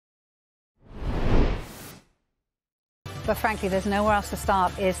But frankly, there's nowhere else to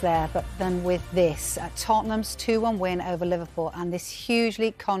start, is there, than with this. Tottenham's 2-1 win over Liverpool and this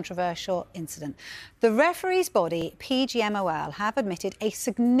hugely controversial incident. The referee's body, PGMOL, have admitted a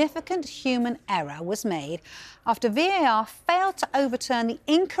significant human error was made after VAR failed to overturn the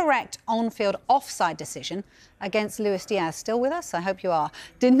incorrect on-field offside decision against Luis Diaz. Still with us? I hope you are.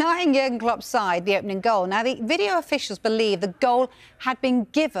 Denying Jurgen Klopp's side the opening goal. Now, the video officials believe the goal had been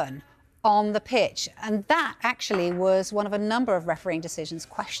given on the pitch, and that actually was one of a number of refereeing decisions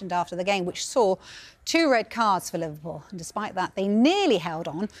questioned after the game, which saw 2 red cards for Liverpool. And despite that, they nearly held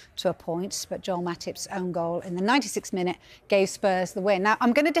on to a point, but Joel Matip's own goal in the 96th minute gave Spurs the win. Now,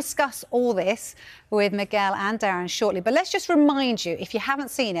 I'm going to discuss all this with Miguel and Darren shortly, but let's just remind you, if you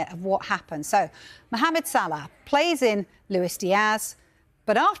haven't seen it, of what happened. So, Mohamed Salah plays in Luis Diaz,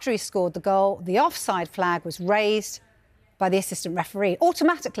 but after he scored the goal, the offside flag was raised by the assistant referee.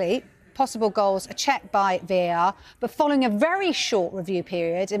 Automatically, possible goals are checked by VAR, but following a very short review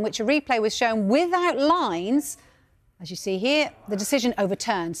period in which a replay was shown without lines, as you see here, the decision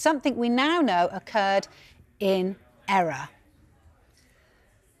overturned, something we now know occurred in error.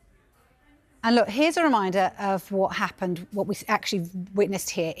 And look, here's a reminder of what happened, what we actually witnessed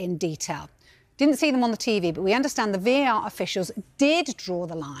here in detail. Didn't see them on the TV, but we understand the VAR officials did draw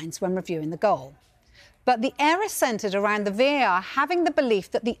the lines when reviewing the goal. But the error centred around the VAR having the belief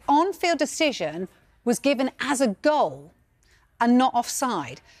that the on-field decision was given as a goal and not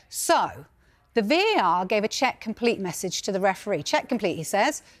offside. So the VAR gave a check complete message to the referee. Check complete, he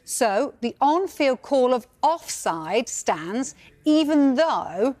says. So the on-field call of offside stands, even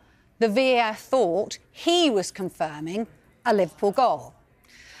though the VAR thought he was confirming a Liverpool goal.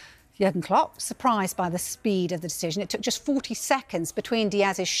 Jurgen Klopp, surprised by the speed of the decision. It took just 40 seconds between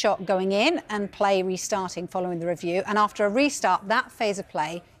Diaz's shot going in and play restarting following the review. And after a restart, that phase of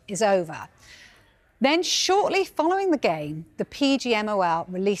play is over. Then, shortly following the game, the PGMOL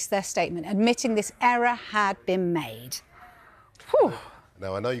released their statement admitting this error had been made. Whew.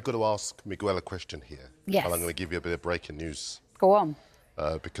 Now, I know you've got to ask Miguel a question here. Yes. And I'm going to give you a bit of breaking news. Go on.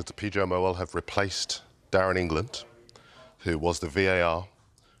 Because the PGMOL have replaced Darren England, who was the VAR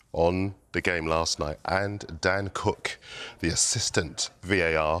on the game last night, and Dan Cook, the assistant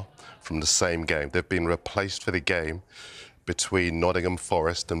VAR from the same game. They've been replaced for the game between Nottingham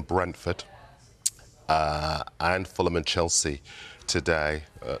Forest and Brentford, and Fulham and Chelsea today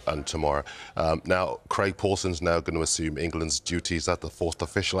and tomorrow. Now, Craig Pawson's now going to assume England's duties as the 4th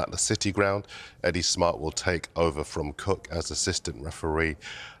official at the City Ground. Eddie Smart will take over from Cook as assistant referee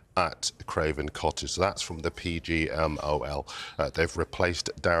at Craven Cottage. So that's from the PGMOL. They've replaced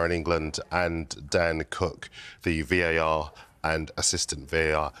Darren England and Dan Cook, the VAR and assistant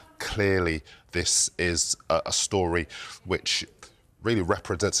VAR. Clearly, this is a story which really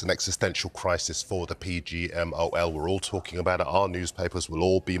represents an existential crisis for the PGMOL. We're all talking about it. Our newspapers will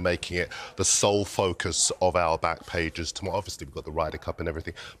all be making it the sole focus of our back pages tomorrow. Obviously, we've got the Ryder Cup and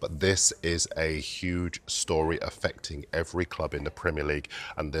everything, but this is a huge story affecting every club in the Premier League,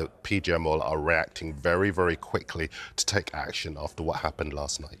 and the PGMOL are reacting very, very quickly to take action after what happened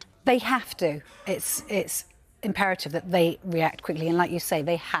last night. They have to. It's imperative that they react quickly, and like you say,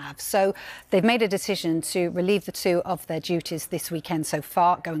 they have. So they've made a decision to relieve the 2 of their duties this weekend so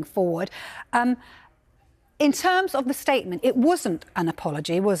far, going forward. In terms of the statement, it wasn't an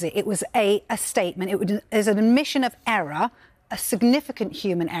apology, was it? It was a statement. It was an admission of error. A significant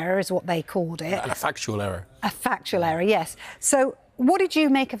human error is what they called it. And a factual error. A factual error, yes. So what did you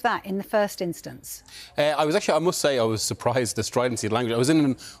make of that in the first instance? I must say, I was surprised at the stridency of the language. I was in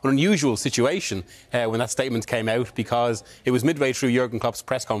an unusual situation when that statement came out, because it was midway through Jurgen Klopp's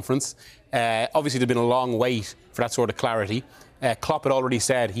press conference. Obviously, there'd been a long wait for that sort of clarity. Klopp had already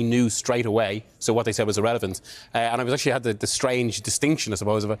said he knew straight away, so what they said was irrelevant. And I was actually had the strange distinction, I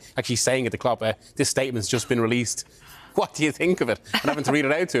suppose, of actually saying it to Klopp, this statement's just been released. What do you think of it? And having to read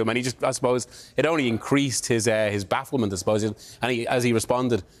it out to him, and he just, I suppose, it only increased his bafflement, I suppose. And as he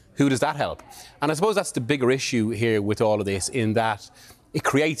responded, who does that help? And I suppose that's the bigger issue here with all of this, in that it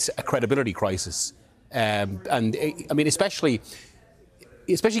creates a credibility crisis. I mean, especially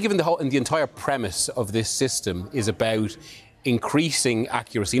given the entire premise of this system is about increasing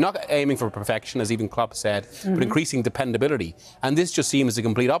accuracy, not aiming for perfection, as even Klopp said, but increasing dependability. And this just seems the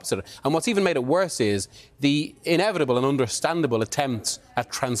complete opposite. And what's even made it worse is the inevitable and understandable attempts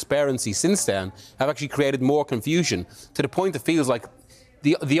at transparency since then have actually created more confusion, to the point that feels like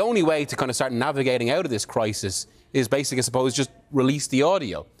the only way to kind of start navigating out of this crisis is basically, I suppose, just release the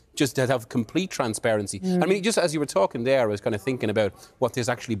audio. Just to have complete transparency. I mean, just as you were talking there, I was kind of thinking about what this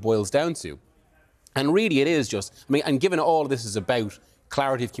actually boils down to. And really it is just, I mean, and given all this is about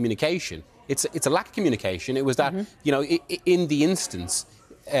clarity of communication, it's a lack of communication. It was that, you know, in the instance,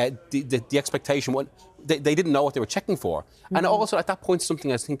 the expectation, they didn't know what they were checking for. And also at that point,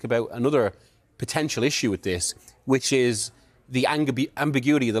 something I think about another potential issue with this, which is the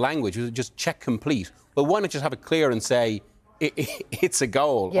ambiguity of the language. Just check complete. Well, why not just have it clear and say it's a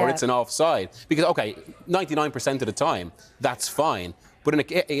goal or it's an offside? Because, OK, 99% of the time, that's fine. But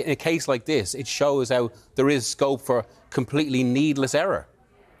in a case like this, it shows how there is scope for completely needless error.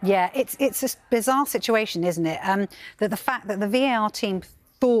 Yeah, it's a bizarre situation, isn't it? That the fact that the VAR team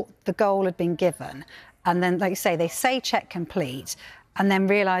thought the goal had been given, and then, like you say, they say check complete, and then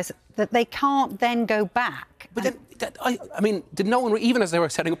realise that they can't then go back. But then, I mean, did no one, even as they were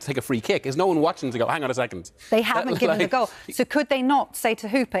setting up to take a free kick, is no one watching to go, hang on a second? They haven't given the goal. So could they not say to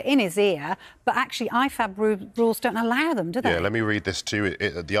Hooper in his ear, but actually IFAB rules don't allow them, do they? Yeah, let me read this to you.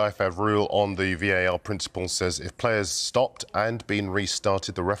 The IFAB rule on the VAR principle says if players stopped and been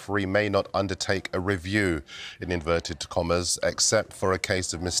restarted, the referee may not undertake a review, in inverted commas, except for a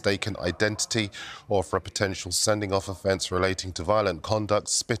case of mistaken identity or for a potential sending off offence relating to violent conduct,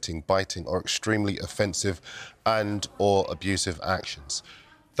 spitting, biting or extremely offensive and or abusive actions.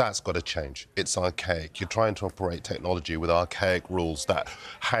 That's got to change. It's archaic. You're trying to operate technology with archaic rules that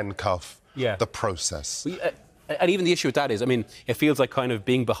handcuff the process. And even the issue with that is, I mean, it feels like kind of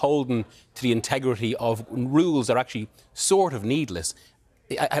being beholden to the integrity of rules that are actually sort of needless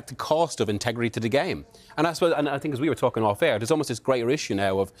at the cost of integrity to the game. And I suppose, and I think as we were talking off air, there's almost this greater issue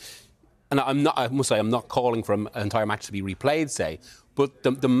now of, and I must say, I'm not calling for an entire match to be replayed, say, but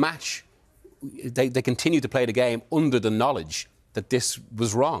the match, they continue to play the game under the knowledge that this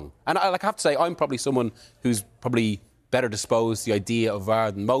was wrong. And I have to say, I'm probably someone who's probably better disposed to the idea of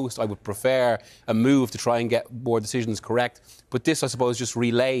VAR than most. I would prefer a move to try and get more decisions correct. But this, I suppose, just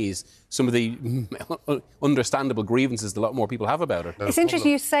relays some of the understandable grievances that a lot more people have about it. It's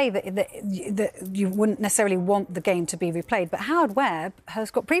interesting you say that you wouldn't necessarily want the game to be replayed, but Howard Webb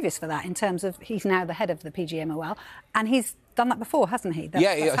has got previous for that in terms of he's now the head of the PGMOL, and he's done that before, hasn't he?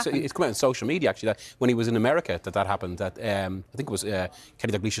 So it's come out on social media, actually, that when he was in America that happened. That I think it was Kenny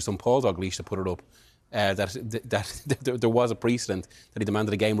Dalglish's son, Paul Dalglish, that put it up. That there was a precedent that he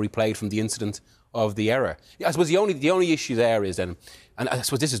demanded a game replayed from the incident of the error. I suppose the only issue there is, and I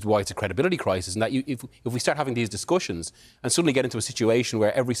suppose this is why it's a credibility crisis, and that if we start having these discussions and suddenly get into a situation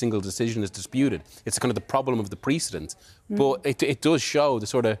where every single decision is disputed, it's kind of the problem of the precedent. But it does show the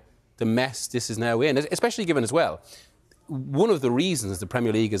sort of the mess this is now in, especially given as well. One of the reasons the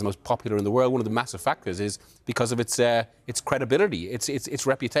Premier League is the most popular in the world, one of the massive factors, is because of its credibility, its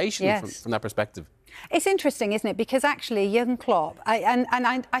reputation from that perspective. It's interesting, isn't it? Because actually, Jurgen Klopp,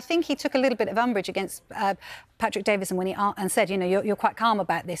 I think he took a little bit of umbrage against Patrick Davison when he said, you know, you're quite calm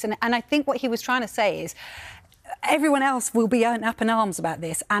about this. And I think what he was trying to say is, everyone else will be up in arms about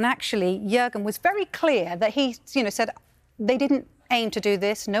this. And actually, Jurgen was very clear that he, you know, said they didn't aim to do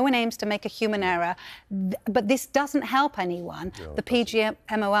this. No one aims to make a human error. But this doesn't help anyone. No, the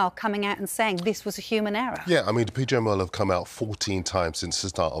PGMOL coming out and saying this was a human error. Yeah, I mean, the PGMOL have come out 14 times since the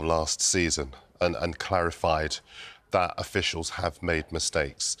start of last season and clarified that officials have made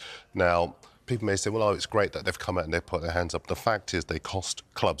mistakes. Now, people may say, well, oh, it's great that they've come out and they've put their hands up. The fact is they cost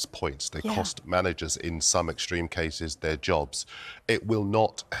clubs points. They cost managers, in some extreme cases, their jobs. It will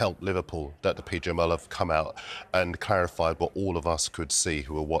not help Liverpool that the PGMOL have come out and clarified what all of us could see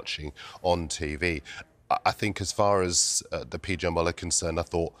who were watching on TV. I think as far as the PGMOL are concerned,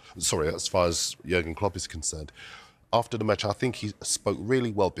 as far as Jurgen Klopp is concerned, after the match, I think he spoke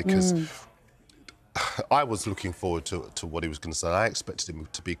really well because I was looking forward to what he was going to say. I expected him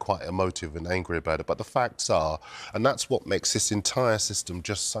to be quite emotive and angry about it. But the facts are, and that's what makes this entire system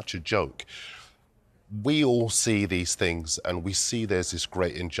just such a joke, we all see these things and we see there's this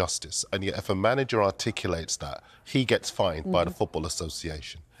great injustice. And yet if a manager articulates that, he gets fined by the Football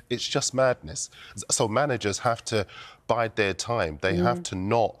Association. It's just madness. So managers have to bide their time. They have to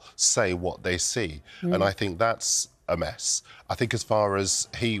not say what they see. And I think that's a mess. I think as far as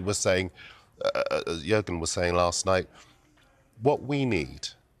he was saying, Jurgen was saying last night, what we need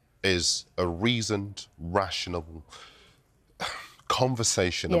is a reasoned, rational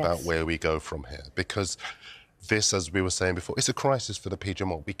conversation about where we go from here. Because this, as we were saying before, it's a crisis for the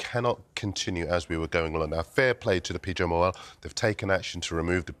PGMOL. We cannot continue as we were going along. Now, fair play to the PGMOL. They've taken action to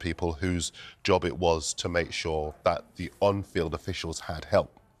remove the people whose job it was to make sure that the on-field officials had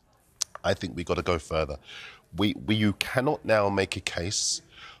help. I think we've got to go further. You cannot now make a case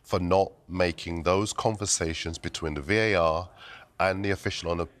for not making those conversations between the VAR and the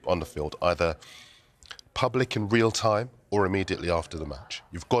official on the field either public in real time or immediately after the match.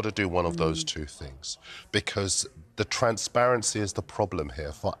 You've got to do one of those two things, because the transparency is the problem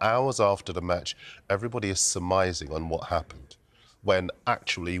here. For hours after the match, everybody is surmising on what happened, when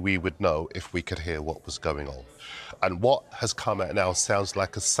actually we would know if we could hear what was going on. And what has come out now sounds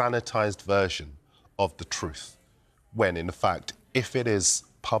like a sanitized version of the truth, when in fact, if it is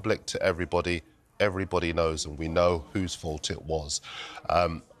public to everybody, everybody knows and we know whose fault it was.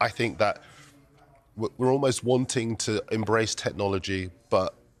 I think that we're almost wanting to embrace technology,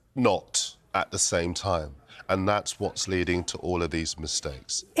 but not at the same time. And that's what's leading to all of these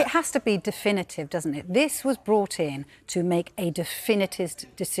mistakes. It has to be definitive, doesn't it? This was brought in to make a definitive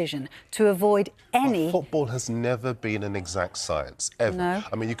decision, to avoid any... But football has never been an exact science, ever. No.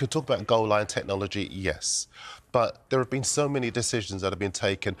 I mean, you could talk about goal line technology, yes. But there have been so many decisions that have been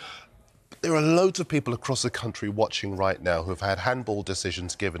taken. There are loads of people across the country watching right now who have had handball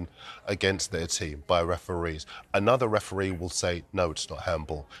decisions given against their team by referees. Another referee will say, no, it's not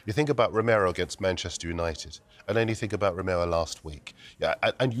handball. You think about Romero against Manchester United, and then you think about Romero last week. Yeah,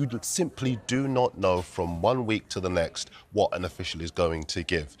 and you simply do not know from one week to the next what an official is going to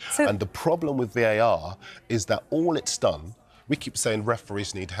give. And the problem with VAR is that all it's done, we keep saying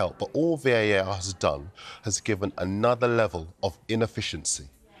referees need help, but all VAR has done has given another level of inefficiency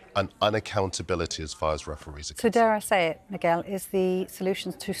and unaccountability as far as referees are concerned. So dare I say it, Miguel, is the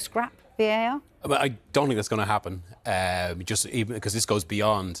solution to scrap VAR? I don't think that's going to happen, just even because this goes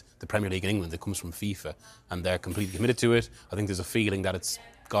beyond the Premier League in England. It comes from FIFA, and they're completely committed to it. I think there's a feeling that it's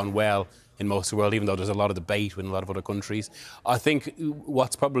gone well in most of the world, even though there's a lot of debate in a lot of other countries. I think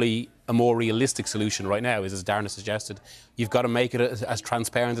what's probably a more realistic solution right now is, as Darren has suggested, you've got to make it as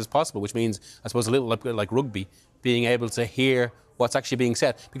transparent as possible, which means, I suppose, a little like rugby, being able to hear what's actually being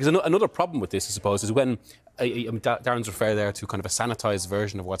said. Because another problem with this, I suppose, is when Darren's referred there to kind of a sanitised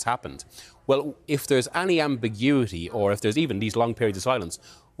version of what's happened. Well, if there's any ambiguity, or if there's even these long periods of silence,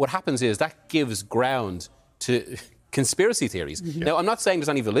 what happens is that gives ground to conspiracy theories. Mm-hmm. Now, I'm not saying there's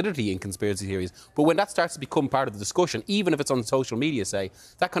any validity in conspiracy theories, but when that starts to become part of the discussion, even if it's on social media, say,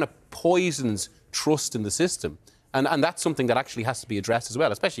 that kind of poisons trust in the system. And that's something that actually has to be addressed as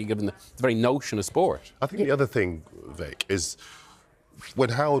well, especially given the very notion of sport. I think the other thing, Vic, is when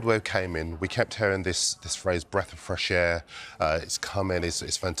Howard Webb came in, we kept hearing this phrase, breath of fresh air. It's coming,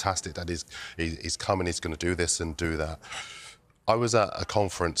 it's fantastic that he's coming, he's going to do this and do that. I was at a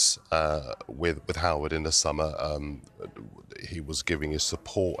conference with Howard in the summer. He was giving his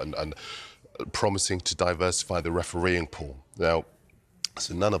support and promising to diversify the refereeing pool. Now,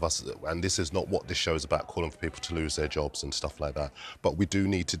 so none of us, and this is not what this show is about, calling for people to lose their jobs and stuff like that, but we do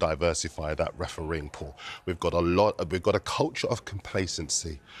need to diversify that refereeing pool. We've got a culture of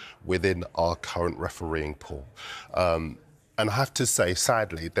complacency within our current refereeing pool. And I have to say,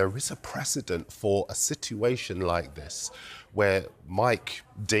 sadly, there is a precedent for a situation like this where Mike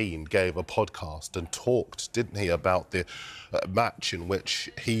Dean gave a podcast and talked, didn't he, about the match in which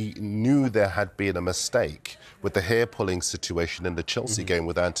he knew there had been a mistake with the hair-pulling situation in the Chelsea game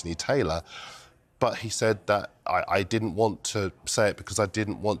with Anthony Taylor. But he said that I didn't want to say it because I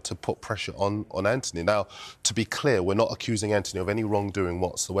didn't want to put pressure on Anthony. Now, to be clear, we're not accusing Anthony of any wrongdoing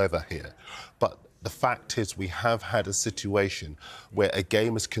whatsoever here. But the fact is we have had a situation where a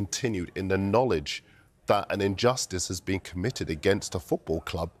game has continued in the knowledge that an injustice has been committed against a football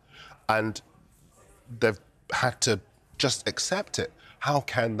club, and they've had to just accept it. How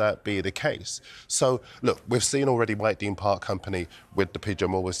can that be the case? So, look, we've seen already Mike Dean Park Company with the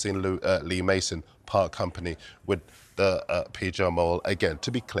PGMO. We've seen Lee Mason Park Company with the PGMO. Again,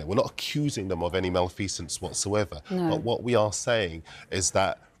 to be clear, we're not accusing them of any malfeasance whatsoever. No. But what we are saying is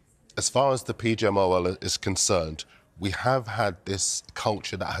that as far as the PGMOL is concerned, we have had this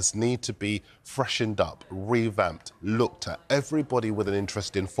culture that has need to be freshened up, revamped, looked at. Everybody with an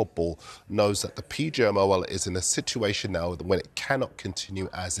interest in football knows that the PGMOL is in a situation now when it cannot continue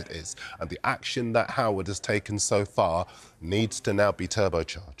as it is. And the action that Howard has taken so far needs to now be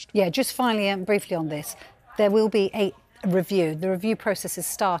turbocharged. Yeah, just finally and briefly on this, there will be a review. The review process has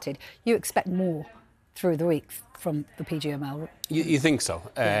started. You expect more through the week from the PGMOL? You think so?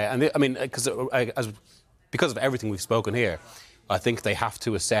 Yeah. And I mean, because of everything we've spoken here, I think they have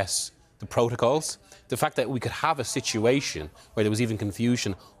to assess the protocols. The fact that we could have a situation where there was even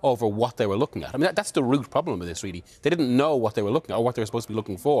confusion over what they were looking at. I mean, that's the root problem with this, really. They didn't know what they were looking at or what they were supposed to be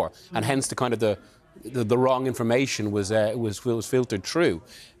looking for, and hence the kind of the wrong information was filtered through.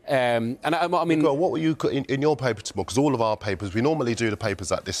 And I mean, Well, what were you in your paper tomorrow? Because all of our papers, we normally do the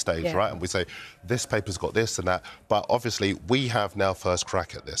papers at this stage, right? And we say this paper's got this and that. But obviously, we have now first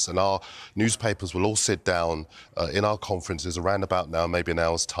crack at this, and our newspapers will all sit down in our conferences around about now, maybe an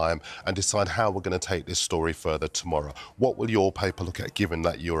hour's time, and decide how we're going to take this story further tomorrow. What will your paper look at, given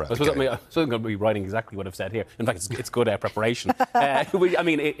that you're at the game? I'm going to be writing exactly what I've said here. In fact, it's good preparation. I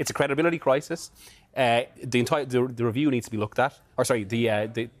mean, it's a credibility crisis. The review needs to be looked at. Or sorry,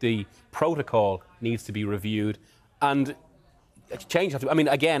 the protocol needs to be reviewed, and change. I mean,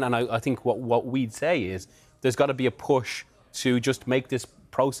 again, and I think what we'd say is there's got to be a push to just make this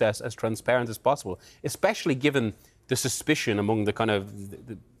process as transparent as possible, especially given the suspicion among the kind of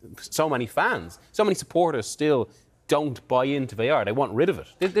so many fans, so many supporters still don't buy into VAR. They want rid of it.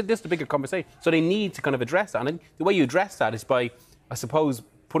 This is the bigger conversation. So they need to kind of address that. And the way you address that is by, I suppose,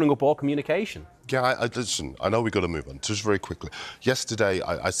 putting up all communication. Yeah, listen, I know we've got to move on. Just very quickly. Yesterday,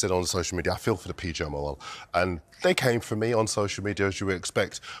 I said on social media, I feel for the PGMOL. And they came for me on social media, as you would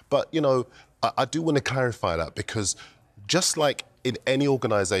expect. But, you know, I do want to clarify that, because just like in any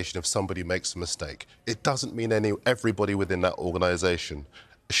organisation, if somebody makes a mistake, it doesn't mean everybody within that organisation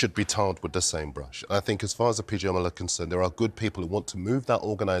should be tarred with the same brush. And I think as far as the PGMOL are concerned, there are good people who want to move that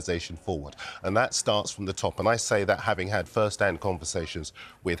organisation forward. And that starts from the top. And I say that having had first-hand conversations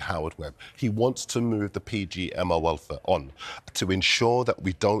with Howard Webb. He wants to move the PGMOL on to ensure that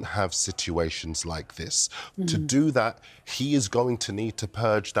we don't have situations like this. To do that, he is going to need to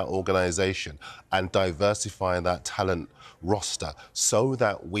purge that organisation and diversify that talent roster so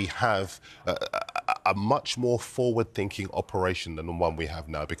that we have a much more forward-thinking operation than the one we have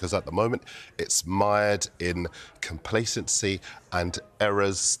now, because at the moment it's mired in complacency and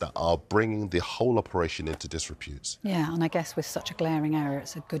errors that are bringing the whole operation into disrepute. Yeah, and I guess with such a glaring error,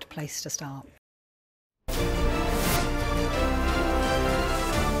 it's a good place to start.